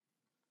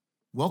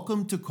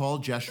Welcome to Call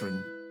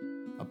Jeshurun,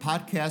 a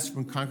podcast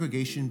from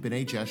Congregation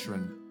B'nai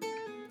Jeshurun,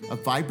 a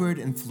vibrant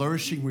and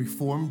flourishing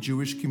Reformed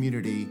Jewish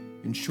community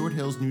in Short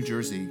Hills, New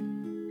Jersey.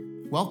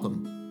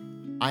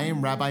 Welcome. I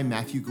am Rabbi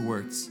Matthew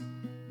Gewirtz.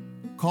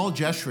 Call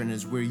Jeshurun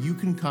is where you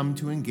can come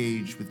to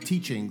engage with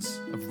teachings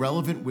of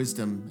relevant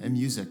wisdom and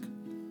music.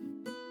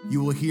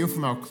 You will hear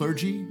from our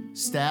clergy,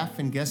 staff,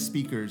 and guest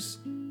speakers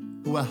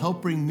who will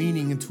help bring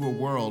meaning into a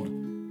world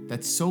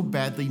that so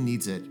badly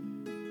needs it.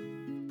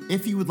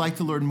 If you would like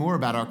to learn more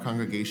about our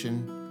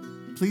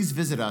congregation, please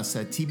visit us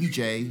at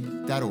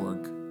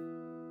tbj.org.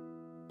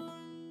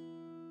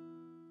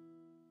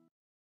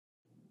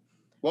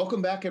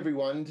 Welcome back,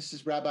 everyone. This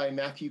is Rabbi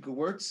Matthew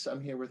Gewirtz.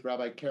 I'm here with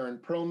Rabbi Karen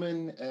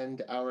Perlman,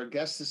 and our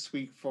guest this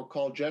week for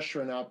Call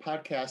Jeshurun, our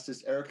podcast,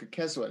 is Erica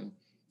Keswin.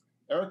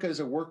 Erica is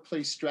a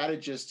workplace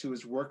strategist who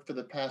has worked for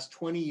the past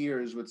 20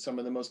 years with some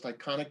of the most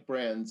iconic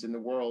brands in the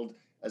world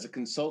as a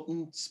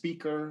consultant,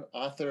 speaker,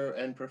 author,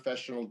 and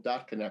professional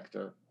dot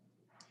connector.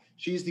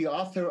 She is the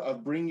author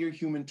of Bring Your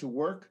Human to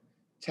Work,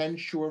 10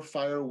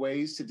 Surefire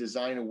Ways to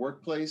Design a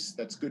Workplace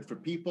That's Good for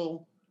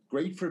People,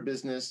 Great for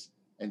Business,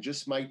 and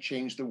Just Might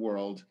Change the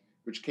World,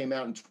 which came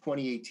out in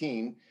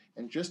 2018.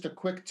 And just a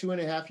quick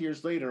 2.5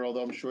 years later,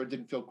 although I'm sure it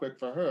didn't feel quick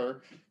for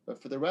her,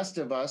 but for the rest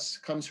of us,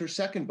 comes her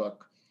second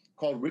book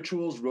called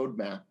Rituals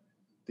Roadmap,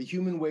 The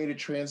Human Way to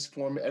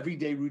Transform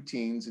Everyday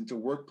Routines into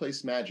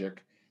Workplace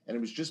Magic, and it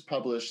was just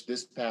published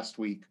this past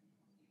week.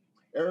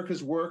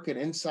 Erica's work and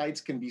insights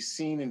can be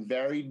seen in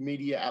varied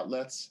media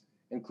outlets,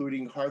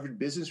 including Harvard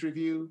Business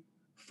Review,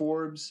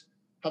 Forbes,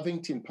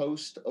 Huffington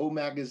Post, O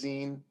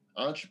Magazine,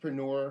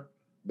 Entrepreneur,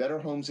 Better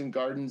Homes and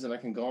Gardens, and I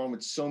can go on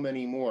with so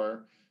many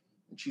more.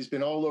 And she's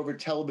been all over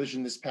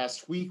television this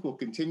past week, will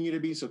continue to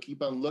be, so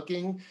keep on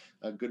looking.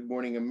 Good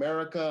Morning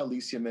America,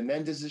 Alicia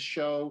Menendez's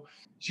show.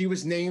 She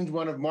was named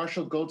one of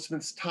Marshall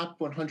Goldsmith's top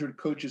 100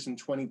 coaches in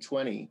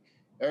 2020.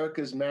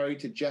 Erica is married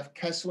to Jeff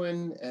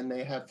Keswin, and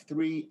they have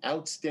 3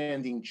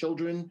 outstanding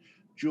children,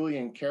 Julia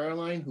and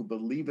Caroline, who,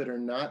 believe it or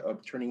not, are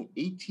turning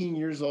 18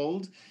 years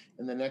old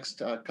in the next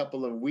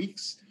couple of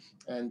weeks,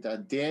 and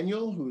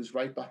Daniel, who's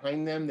right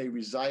behind them. They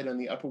reside on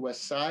the Upper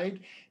West Side,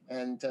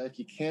 and if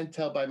you can't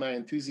tell by my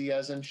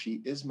enthusiasm,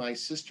 she is my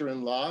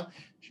sister-in-law.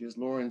 She is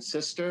Lauren's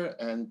sister,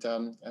 and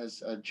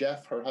as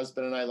Jeff, her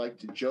husband, and I like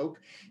to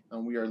joke,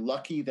 we are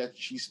lucky that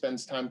she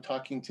spends time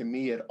talking to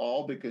me at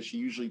all, because she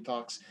usually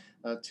talks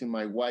to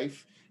my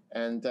wife.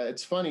 And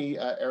it's funny,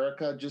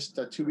 Erica, just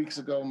 2 weeks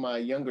ago, my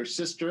younger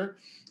sister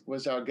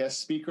was our guest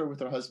speaker with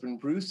her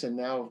husband, Bruce. And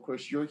now, of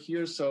course, you're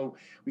here. So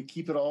we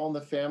keep it all in the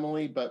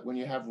family. But when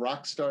you have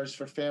rock stars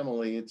for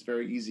family, it's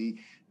very easy.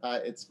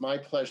 It's my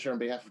pleasure on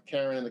behalf of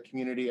Karen and the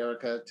community,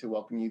 Erica, to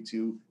welcome you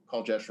to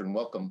Call Jeshurun.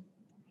 Welcome.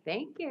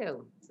 Thank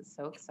you. This is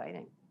so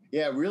exciting.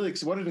 Yeah, really.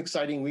 What an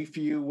exciting week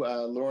for you.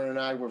 Lauren and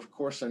I were, of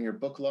course, on your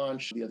book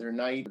launch the other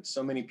night.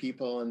 So many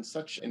people and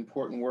such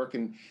important work.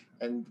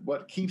 And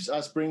what keeps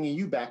us bringing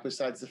you back,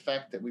 besides the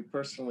fact that we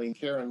personally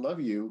care and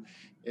love you,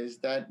 is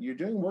that you're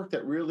doing work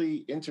that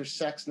really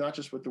intersects not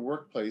just with the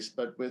workplace,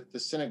 but with the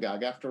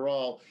synagogue. After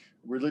all,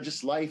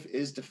 religious life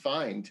is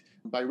defined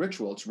by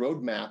ritual. It's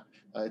roadmap.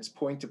 It's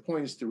point to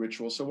point is the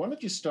ritual. So why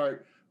don't you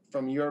start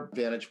from your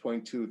vantage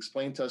point to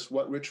explain to us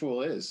what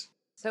ritual is?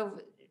 So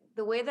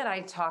the way that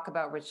I talk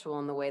about ritual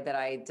and the way that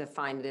I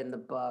define it in the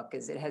book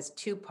is it has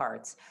 2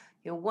 parts.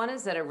 One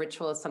is that a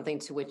ritual is something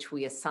to which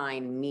we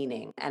assign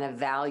meaning and a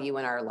value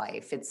in our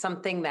life. It's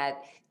something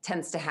that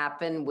tends to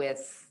happen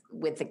with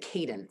the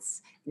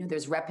cadence.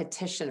 There's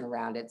repetition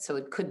around it. So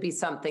it could be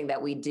something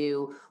that we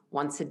do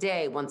once a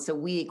day, once a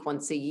week,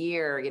 once a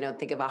year.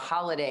 Think of a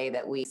holiday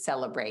that we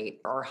celebrate,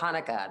 or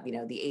Hanukkah,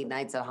 the 8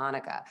 nights of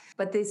Hanukkah.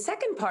 But the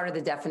second part of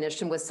the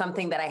definition was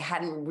something that I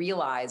hadn't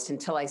realized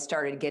until I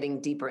started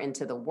getting deeper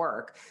into the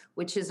work,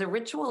 which is a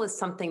ritual is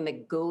something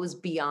that goes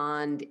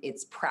beyond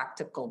its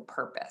practical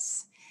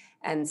purpose.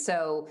 And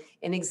so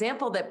an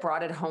example that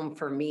brought it home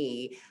for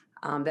me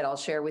that I'll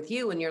share with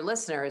you and your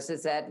listeners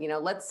is that,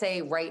 let's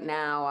say right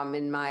now I'm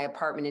in my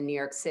apartment in New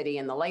York City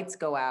and the lights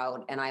go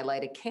out and I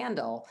light a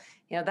candle.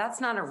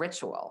 That's not a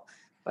ritual.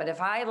 But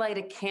if I light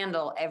a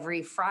candle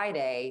every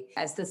Friday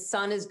as the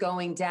sun is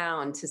going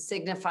down to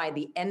signify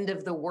the end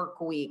of the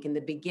work week and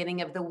the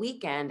beginning of the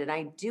weekend, and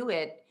I do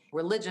it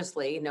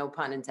religiously, no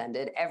pun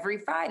intended, every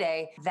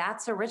Friday,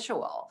 that's a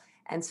ritual.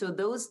 And so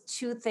those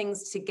 2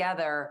 things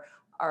together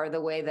are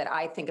the way that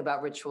I think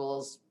about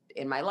rituals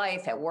in my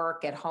life, at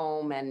work, at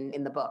home, and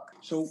in the book.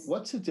 So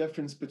what's the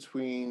difference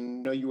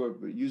between, you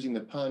were using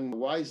the pun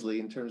wisely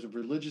in terms of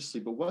religiously,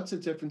 but what's the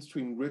difference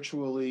between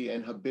ritually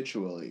and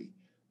habitually?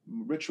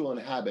 Ritual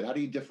and habit, how do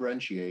you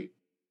differentiate?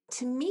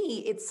 To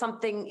me,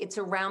 it's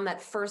around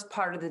that first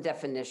part of the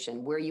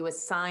definition where you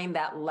assign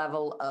that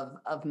level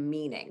of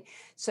meaning.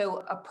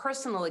 So a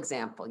personal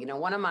example,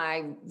 one of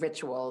my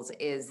rituals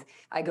is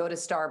I go to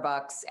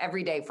Starbucks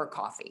every day for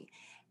coffee.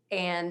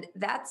 And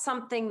that's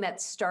something that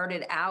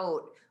started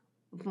out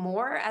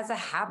more as a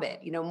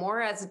habit,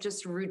 more as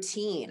just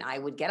routine. I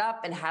would get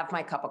up and have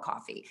my cup of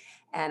coffee.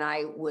 And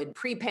I would,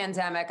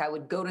 pre-pandemic, I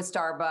would go to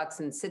Starbucks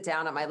and sit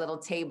down at my little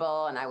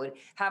table and I would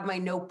have my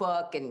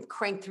notebook and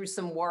crank through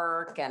some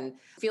work and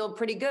feel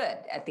pretty good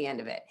at the end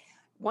of it.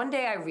 One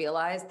day I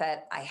realized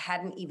that I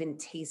hadn't even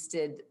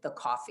tasted the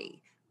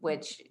coffee,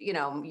 which,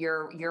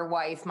 your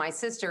wife, my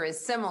sister, is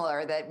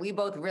similar, that we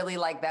both really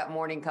like that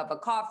morning cup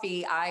of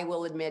coffee. I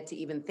will admit to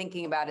even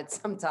thinking about it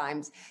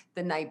sometimes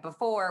the night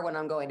before when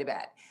I'm going to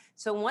bed.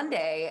 So one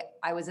day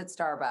I was at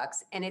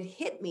Starbucks and it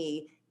hit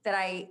me that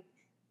I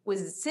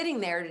was sitting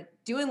there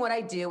doing what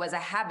I do as a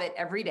habit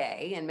every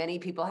day. And many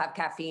people have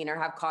caffeine or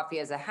have coffee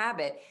as a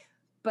habit,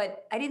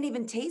 but I didn't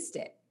even taste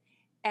it.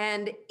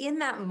 And in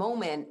that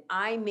moment,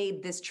 I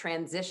made this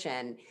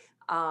transition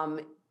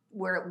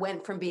where it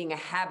went from being a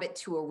habit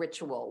to a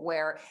ritual,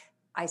 where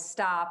I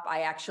stop,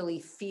 I actually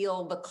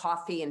feel the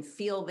coffee and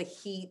feel the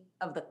heat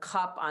of the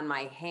cup on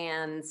my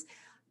hands,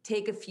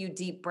 take a few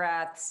deep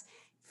breaths,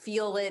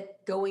 feel it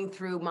going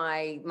through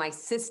my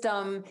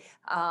system,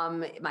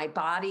 my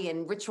body.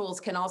 And rituals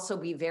can also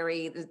be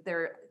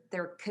they're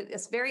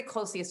very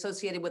closely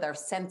associated with our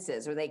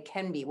senses, or they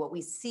can be what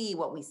we see,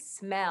 what we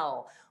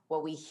smell,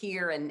 what we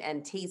hear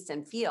and taste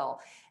and feel.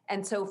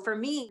 And so for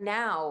me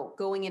now,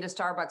 going into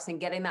Starbucks and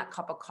getting that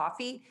cup of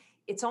coffee,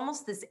 it's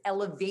almost this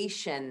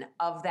elevation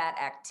of that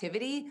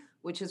activity,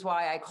 which is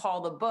why I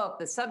call the book,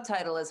 the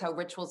subtitle is How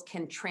Rituals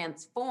Can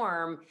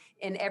Transform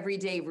an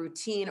Everyday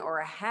Routine or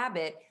a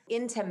Habit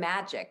into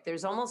Magic.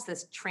 There's almost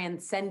this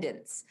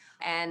transcendence.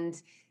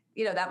 And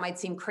that might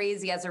seem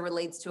crazy as it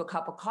relates to a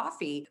cup of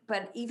coffee,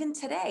 but even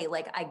today,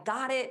 like I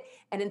got it.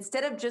 And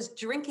instead of just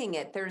drinking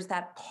it, there's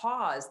that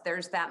pause,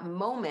 there's that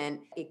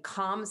moment. It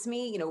calms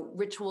me.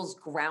 Rituals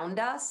ground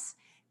us.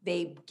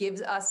 They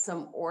give us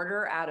some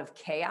order out of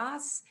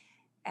chaos.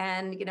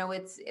 And,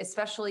 it's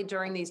especially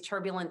during these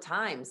turbulent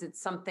times, it's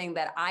something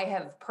that I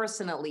have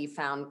personally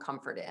found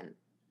comfort in.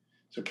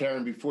 So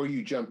Karen, before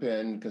you jump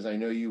in, because I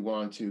know you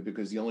want to,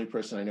 because the only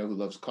person I know who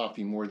loves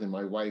coffee more than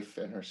my wife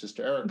and her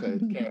sister Erica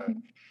is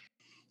Karen.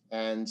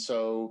 And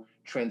so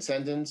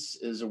transcendence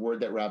is a word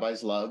that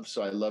rabbis love.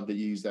 So I love that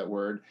you use that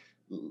word.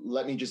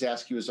 Let me just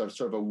ask you as sort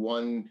of a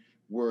one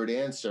word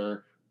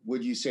answer.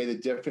 Would you say the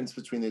difference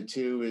between the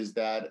two is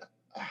that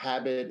a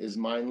habit is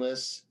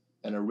mindless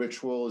and a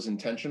ritual is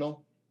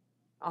intentional?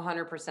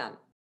 100%.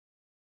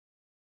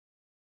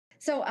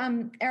 So,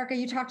 Erica,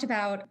 you talked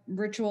about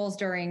rituals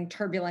during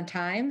turbulent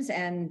times,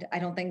 and I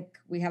don't think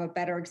we have a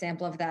better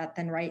example of that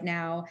than right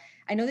now.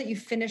 I know that you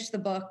finished the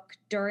book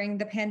during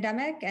the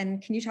pandemic,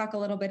 and can you talk a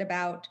little bit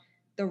about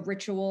the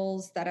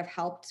rituals that have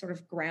helped sort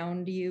of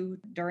ground you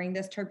during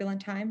this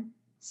turbulent time?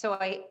 So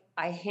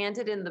I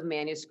handed in the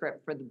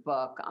manuscript for the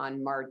book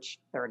on March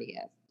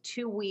 30th,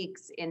 2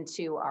 weeks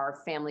into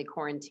our family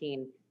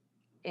quarantine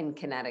in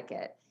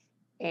Connecticut.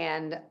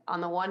 And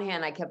on the one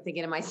hand, I kept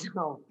thinking to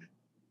myself,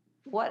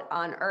 what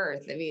on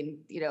earth? I mean,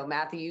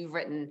 Matthew, you've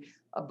written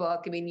a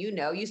book. I mean,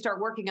 you start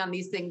working on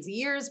these things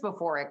years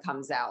before it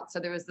comes out. So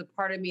there was the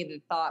part of me that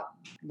thought,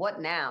 what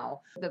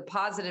now? The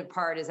positive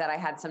part is that I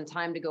had some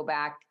time to go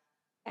back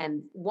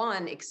and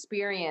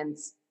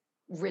experience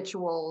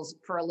rituals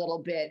for a little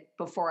bit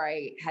before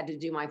I had to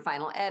do my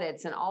final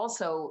edits, and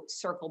also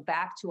circle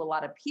back to a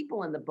lot of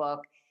people in the book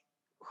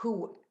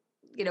who,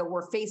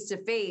 were face to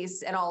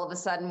face and all of a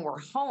sudden were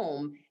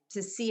home,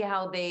 to see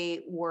how they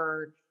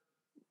were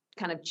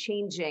kind of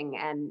changing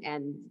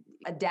and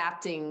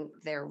adapting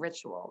their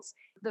rituals.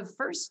 The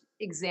first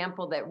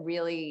example that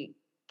really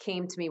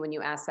came to me when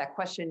you asked that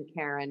question,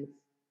 Karen,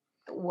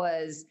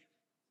 was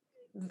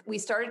we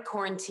started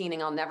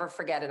quarantining, I'll never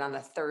forget it, on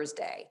a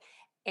Thursday.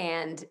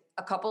 And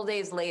a couple of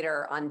days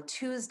later on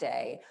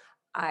Tuesday,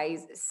 I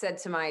said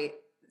to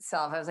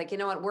myself, I was like, you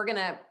know what, we're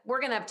gonna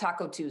have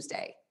Taco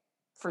Tuesday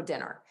for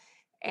dinner.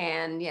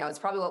 And, it's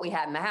probably what we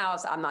had in the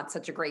house. I'm not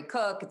such a great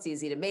cook. It's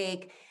easy to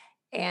make.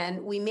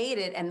 And we made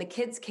it, and the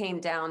kids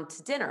came down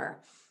to dinner.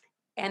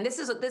 And this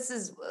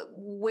is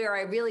where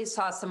I really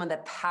saw some of the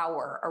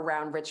power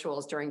around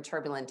rituals during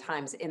turbulent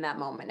times in that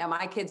moment. Now,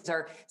 my kids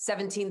are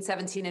 17,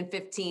 and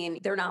 15.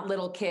 They're not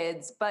little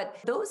kids, but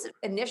those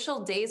initial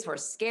days were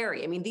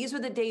scary. I mean, these were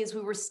the days we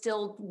were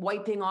still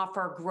wiping off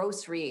our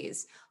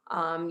groceries.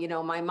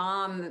 My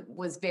mom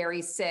was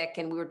very sick,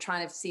 and we were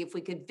trying to see if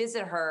we could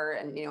visit her.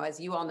 And, as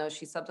you all know,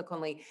 she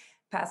subsequently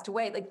passed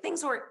away. Like,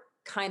 things were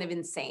kind of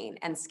insane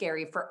and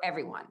scary for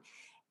everyone.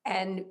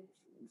 And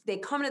they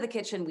come to the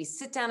kitchen, we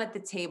sit down at the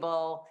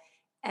table,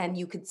 and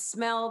you could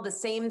smell the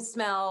same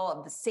smell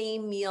of the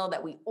same meal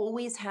that we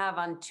always have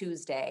on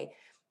Tuesday.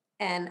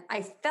 And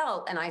I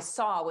felt and I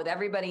saw with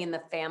everybody in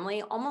the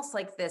family almost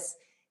like this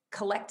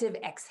collective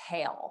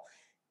exhale,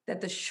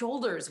 that the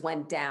shoulders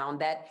went down,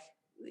 that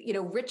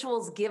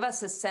rituals give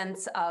us a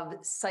sense of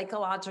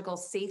psychological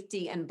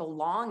safety and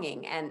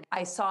belonging. And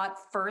I saw it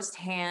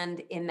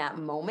firsthand in that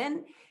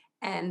moment.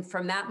 And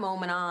from that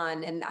moment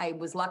on, and I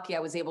was lucky I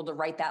was able to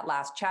write that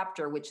last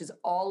chapter, which is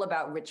all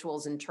about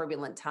rituals in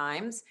turbulent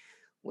times.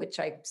 which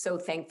I'm so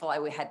thankful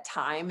I had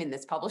time in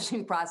this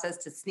publishing process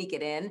to sneak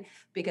it in,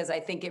 because I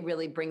think it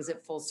really brings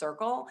it full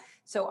circle.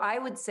 So I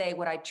would say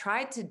what I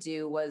tried to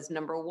do was,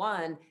 number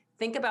one,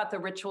 think about the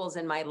rituals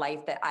in my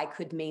life that I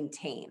could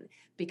maintain,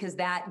 because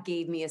that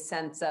gave me a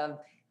sense of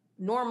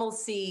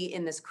normalcy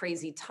in this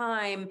crazy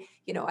time.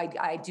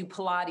 I do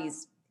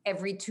Pilates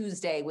every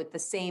Tuesday with the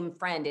same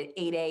friend at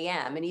 8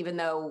 a.m. And even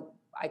though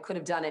I could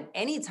have done it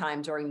any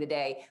time during the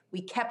day,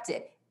 we kept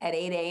it at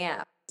 8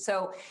 a.m.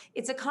 So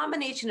it's a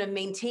combination of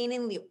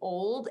maintaining the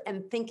old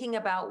and thinking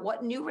about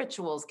what new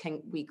rituals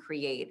can we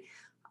create.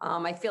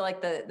 I feel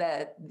like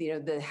the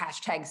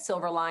hashtag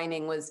silver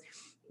lining was,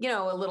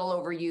 a little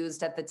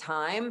overused at the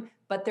time,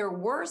 but there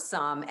were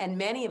some, and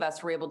many of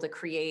us were able to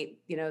create,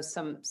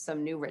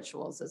 some new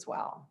rituals as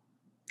well.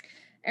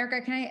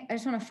 Erica, I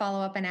just want to follow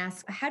up and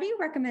ask, how do you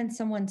recommend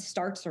someone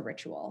starts a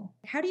ritual?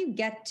 How do you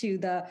get to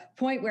the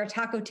point where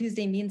Taco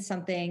Tuesday means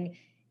something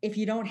if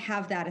you don't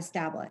have that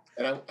established?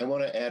 And I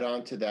want to add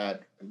on to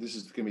that. This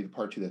is going to be the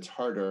part two that's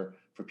harder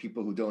for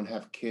people who don't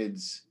have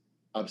kids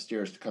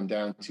upstairs to come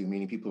down to,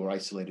 meaning people who are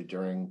isolated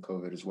during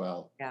COVID as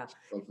well. Yeah.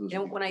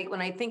 When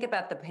I think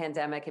about the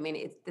pandemic,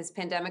 this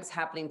pandemic's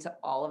happening to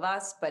all of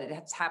us, but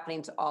it's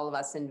happening to all of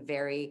us in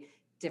very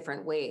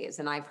different ways.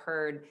 And I've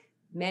heard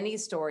many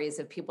stories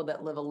of people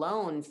that live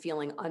alone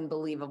feeling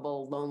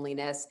unbelievable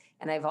loneliness.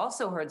 And I've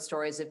also heard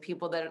stories of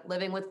people that are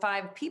living with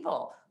 5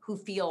 people who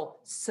feel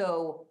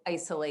so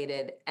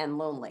isolated and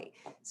lonely.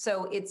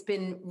 So it's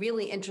been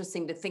really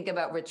interesting to think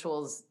about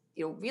rituals,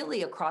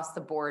 really across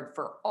the board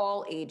for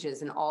all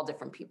ages and all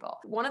different people.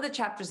 One of the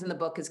chapters in the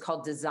book is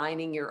called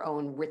Designing Your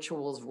Own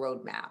Rituals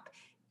Roadmap.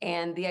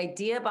 And the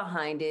idea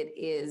behind it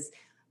is,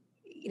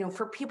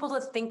 for people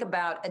to think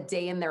about a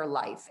day in their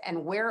life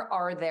and where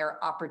are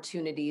their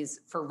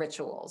opportunities for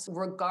rituals,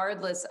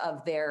 regardless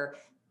of their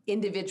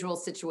individual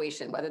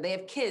situation, whether they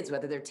have kids,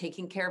 whether they're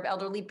taking care of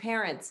elderly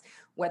parents,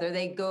 whether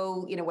they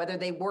go, whether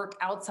they work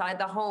outside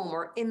the home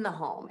or in the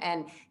home.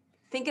 And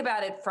think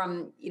about it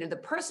from, the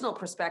personal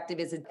perspective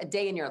is a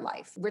day in your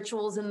life.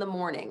 Rituals in the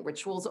morning,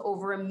 rituals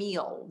over a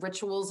meal,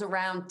 rituals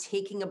around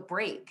taking a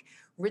break,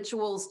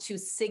 rituals to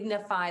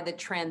signify the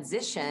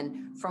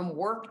transition from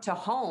work to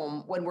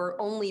home when we're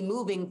only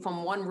moving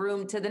from one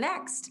room to the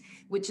next,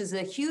 which is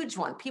a huge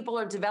one. People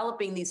are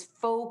developing these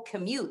faux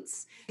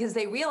commutes because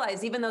they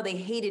realize even though they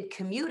hated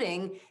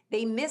commuting,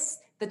 they miss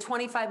the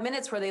 25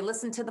 minutes where they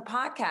listened to the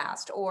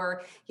podcast,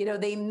 or,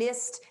 they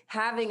missed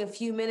having a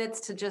few minutes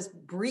to just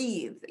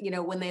breathe,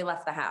 when they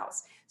left the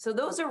house. So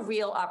those are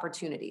real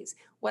opportunities.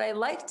 What I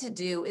like to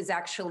do is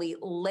actually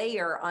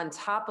layer on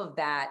top of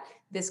that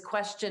this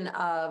question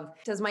of,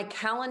 does my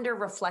calendar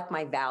reflect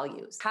my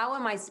values? How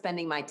am I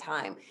spending my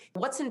time?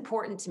 What's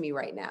important to me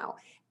right now?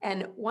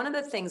 And one of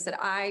the things that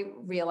I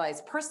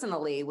realized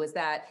personally was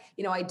that,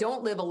 I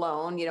don't live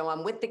alone.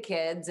 I'm with the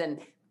kids and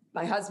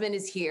my husband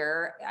is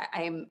here.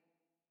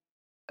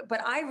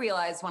 But I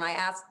realized when I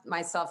asked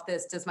myself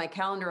this, does my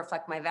calendar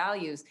reflect my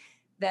values,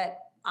 that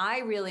I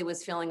really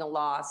was feeling a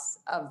loss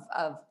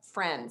of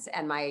friends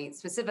and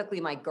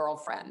specifically my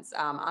girlfriends.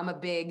 I'm a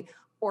big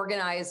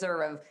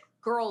organizer of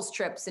girls'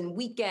 trips and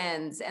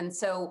weekends. And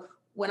so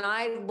when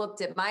I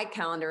looked at my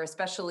calendar,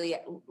 especially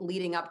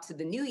leading up to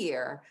the new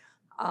year,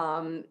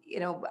 I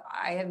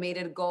have made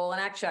it a goal,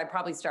 and actually I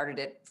probably started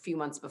it a few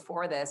months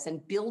before this,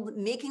 and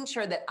making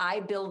sure that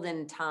I build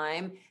in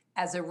time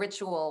as a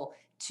ritual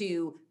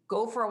to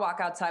go for a walk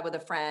outside with a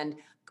friend.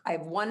 I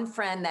have one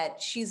friend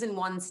that she's in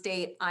one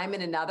state, I'm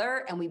in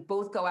another, and we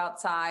both go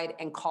outside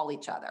and call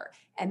each other.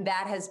 And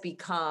that has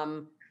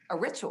become a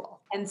ritual.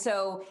 And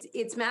so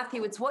it's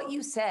Matthew, it's what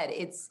you said.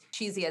 It's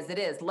cheesy as it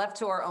is, left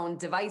to our own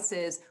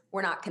devices,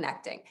 we're not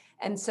connecting.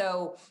 And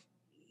so,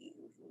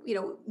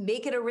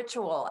 make it a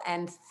ritual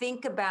and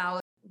think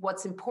about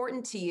what's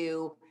important to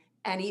you.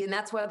 And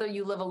that's whether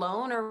you live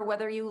alone or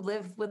whether you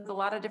live with a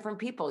lot of different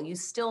people. You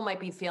still might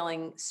be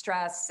feeling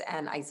stress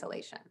and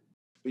isolation.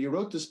 But you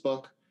wrote this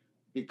book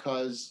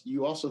because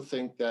you also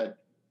think that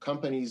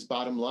companies'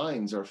 bottom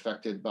lines are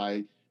affected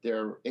by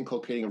their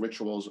inculcating of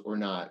rituals or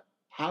not.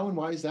 How and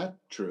why is that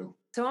true?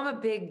 So I'm a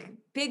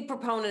big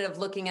proponent of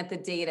looking at the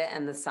data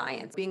and the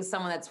science. Being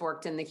someone that's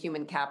worked in the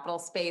human capital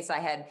space, I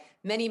had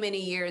many,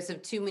 many years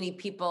of too many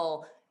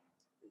people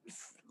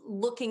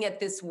looking at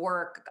this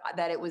work,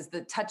 that it was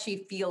the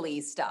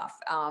touchy-feely stuff.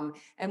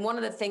 And one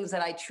of the things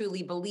that I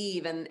truly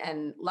believe,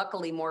 and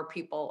luckily more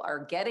people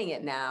are getting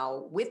it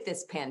now with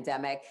this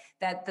pandemic,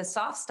 that the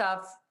soft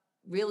stuff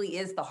really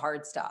is the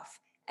hard stuff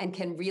and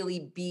can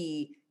really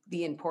be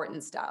the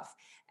important stuff.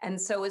 And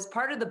so as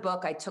part of the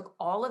book, I took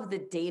all of the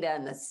data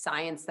and the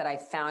science that I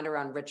found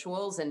around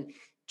rituals and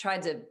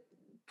tried to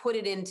put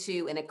it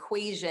into an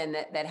equation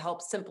that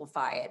helps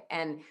simplify it.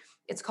 And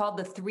it's called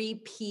the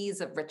 3 Ps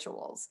of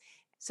rituals.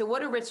 So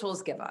what do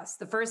rituals give us?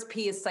 The first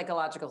P is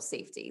psychological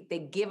safety. They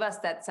give us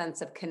that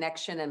sense of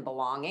connection and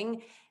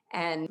belonging.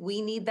 And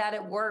we need that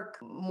at work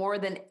more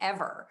than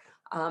ever.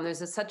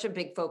 There's such a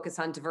big focus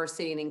on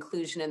diversity and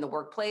inclusion in the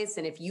workplace.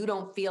 And if you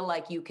don't feel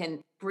like you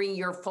can bring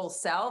your full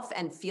self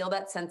and feel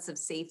that sense of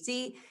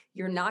safety,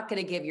 You're not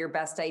going to give your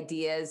best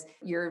ideas.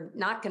 You're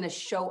not going to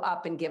show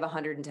up and give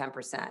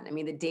 110%. I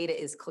mean, the data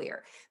is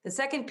clear. The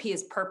second P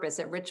is purpose.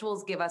 That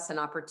rituals give us an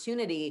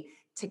opportunity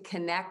to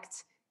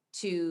connect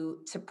to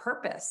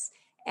purpose.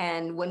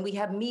 And when we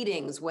have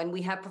meetings, when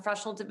we have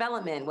professional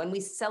development, when we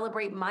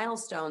celebrate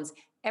milestones,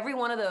 every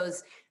one of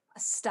those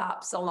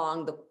stops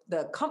along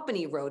the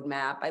company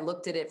roadmap. I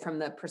looked at it from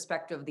the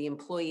perspective of the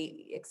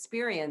employee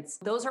experience.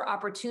 Those are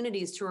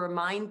opportunities to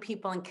remind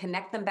people and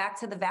connect them back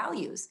to the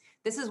values.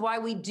 This is why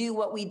we do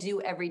what we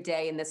do every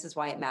day, and this is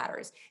why it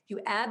matters. If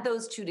you add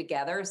those two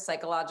together,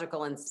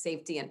 psychological and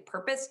safety and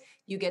purpose,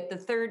 you get the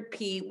third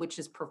P, which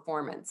is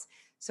performance.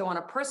 So on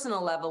a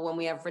personal level, when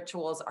we have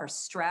rituals, our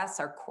stress,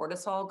 our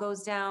cortisol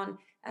goes down,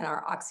 and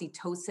our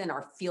oxytocin,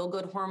 our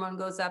feel-good hormone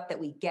goes up that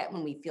we get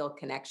when we feel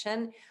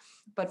connection.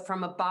 But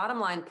from a bottom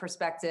line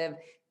perspective,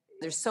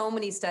 there's so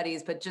many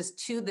studies, but just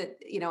two that,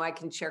 I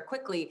can share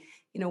quickly.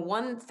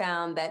 One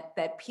found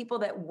that people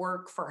that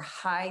work for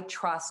high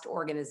trust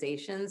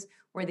organizations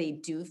where they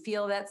do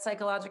feel that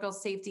psychological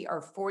safety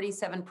are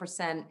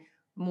 47%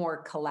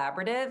 more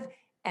collaborative,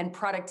 and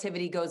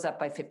productivity goes up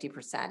by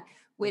 50%,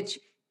 which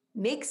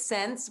makes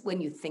sense when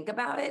you think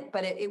about it,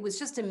 but it was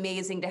just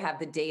amazing to have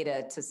the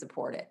data to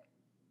support it.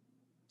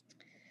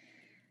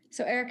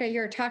 So Erica,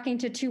 you're talking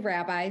to two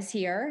rabbis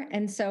here,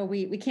 and so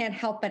we can't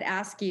help but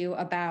ask you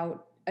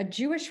about a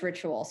Jewish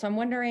ritual. So I'm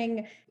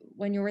wondering,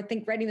 when you were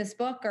writing this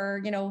book,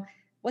 or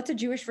what's a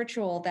Jewish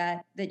ritual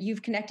that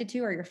you've connected to,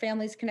 or your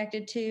family's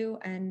connected to,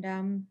 and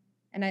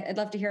I'd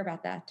love to hear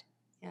about that.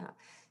 Yeah.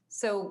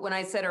 So when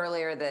I said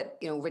earlier that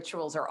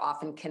rituals are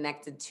often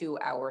connected to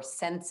our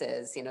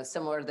senses,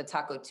 similar to the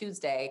Taco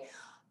Tuesday,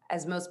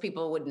 as most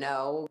people would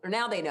know, or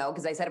now they know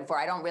because I said it before.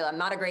 I'm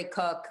not a great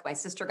cook. My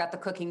sister got the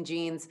cooking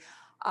genes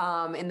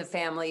in the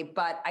family,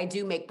 but I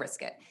do make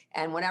brisket.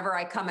 And whenever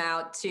I come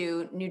out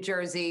to New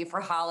Jersey for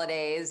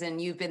holidays,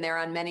 and you've been there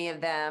on many of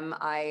them,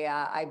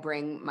 I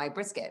bring my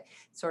brisket,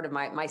 sort of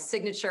my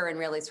signature, and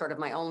really sort of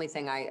my only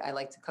thing I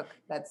like to cook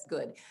that's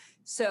good.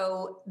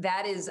 So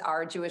that is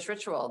our Jewish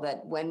ritual,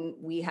 that when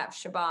we have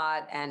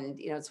Shabbat, and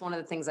it's one of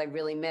the things I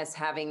really miss,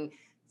 having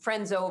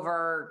friends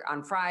over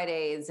on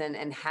Fridays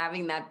and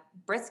having that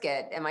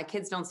brisket, and my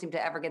kids don't seem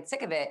to ever get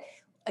sick of it.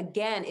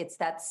 Again, it's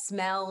that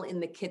smell in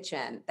the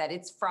kitchen, that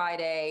it's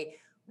Friday,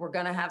 we're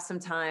going to have some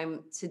time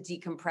to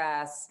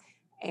decompress.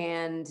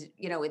 And,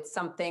 it's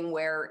something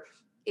where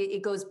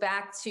it goes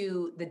back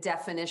to the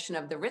definition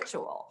of the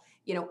ritual.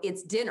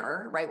 It's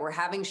dinner, right? We're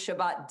having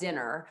Shabbat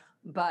dinner,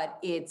 but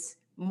it's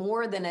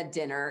more than a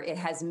dinner. It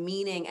has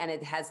meaning, and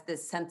it has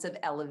this sense of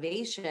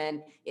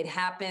elevation. It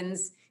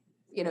happens,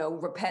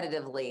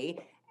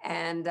 repetitively.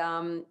 And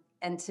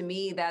to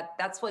me,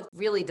 that's what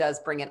really does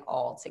bring it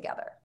all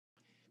together.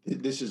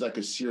 This is like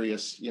a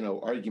serious,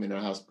 argument in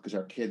our house because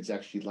our kids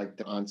actually like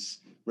the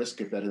aunt's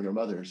brisket better than their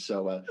mother's.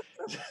 So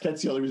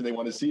that's the only reason they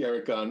want to see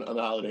Erica on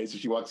the holidays.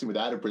 If she walks in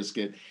without a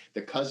brisket,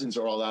 the cousins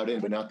are all out in,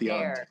 but not the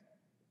aunt.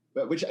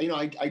 But which,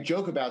 I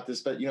joke about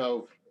this, but,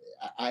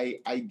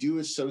 I do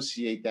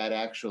associate that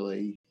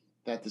actually,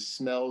 that the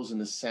smells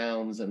and the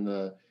sounds and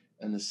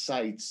the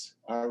sights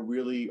are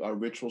really our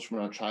rituals from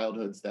our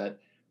childhoods that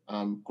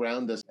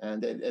ground us.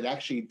 And it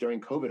actually,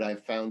 during COVID, I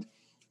found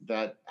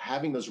that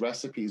having those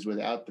recipes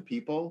without the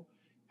people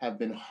have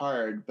been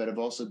hard, but have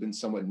also been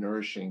somewhat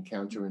nourishing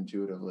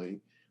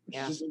counterintuitively, which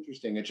is just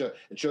interesting. It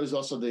shows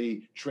also that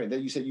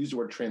you said, use the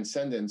word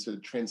transcendence, so the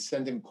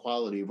transcendent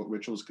quality of what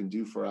rituals can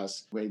do for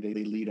us, the way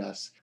they lead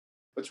us.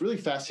 What's really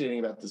fascinating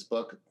about this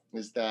book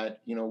is that,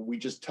 we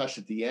just touched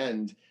at the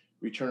end,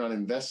 return on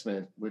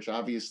investment, which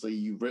obviously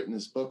you've written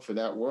this book for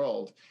that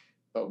world.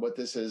 But what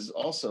this is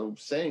also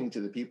saying to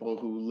the people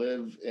who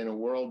live in a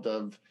world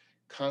of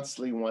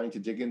constantly wanting to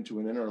dig into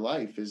an inner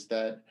life is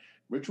that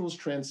rituals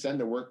transcend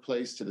the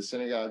workplace, to the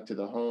synagogue, to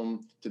the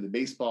home, to the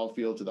baseball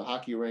field, to the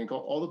hockey rink,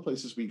 all the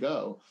places we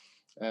go.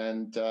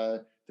 And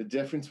the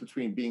difference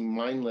between being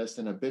mindless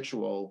and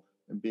habitual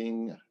and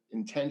being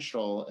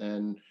intentional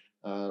and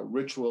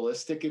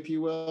ritualistic, if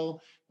you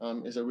will,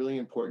 is a really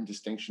important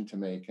distinction to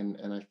make.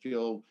 And I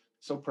feel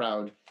so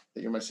proud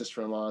that you're my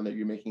sister-in-law and that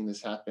you're making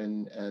this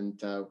happen.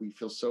 And we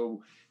feel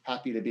so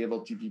happy to be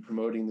able to be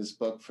promoting this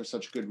book for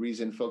such good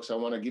reason. Folks, I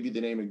want to give you the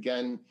name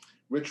again,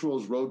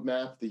 Rituals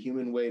Roadmap, The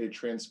Human Way to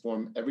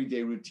Transform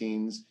Everyday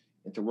Routines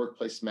into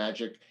Workplace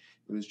Magic.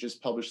 It was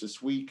just published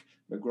this week,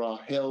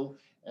 McGraw-Hill,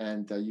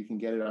 and you can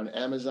get it on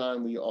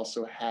Amazon. We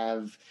also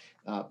have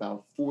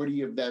about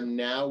 40 of them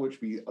now,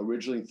 which we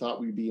originally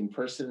thought we'd be in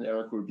person.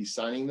 Erica would be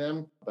signing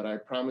them. But I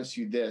promise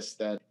you this,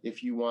 that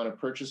if you want to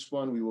purchase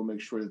one, we will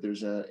make sure that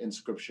there's an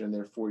inscription in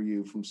there for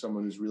you from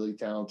someone who's really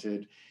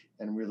talented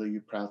and really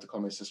proud to call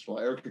my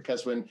sister-in-law. Erica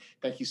Keswin,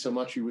 thank you so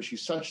much. We wish you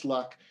such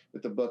luck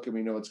with the book, and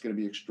we know it's going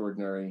to be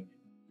extraordinary.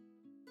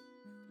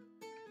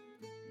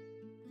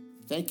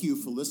 Thank you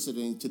for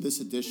listening to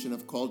this edition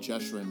of Call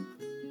Jeshurun.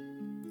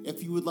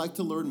 If you would like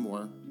to learn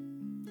more,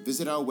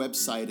 visit our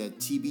website at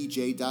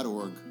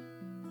tbj.org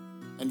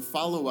and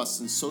follow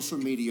us on social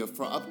media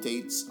for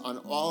updates on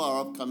all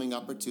our upcoming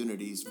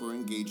opportunities for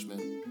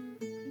engagement.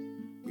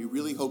 We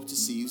really hope to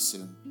see you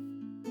soon.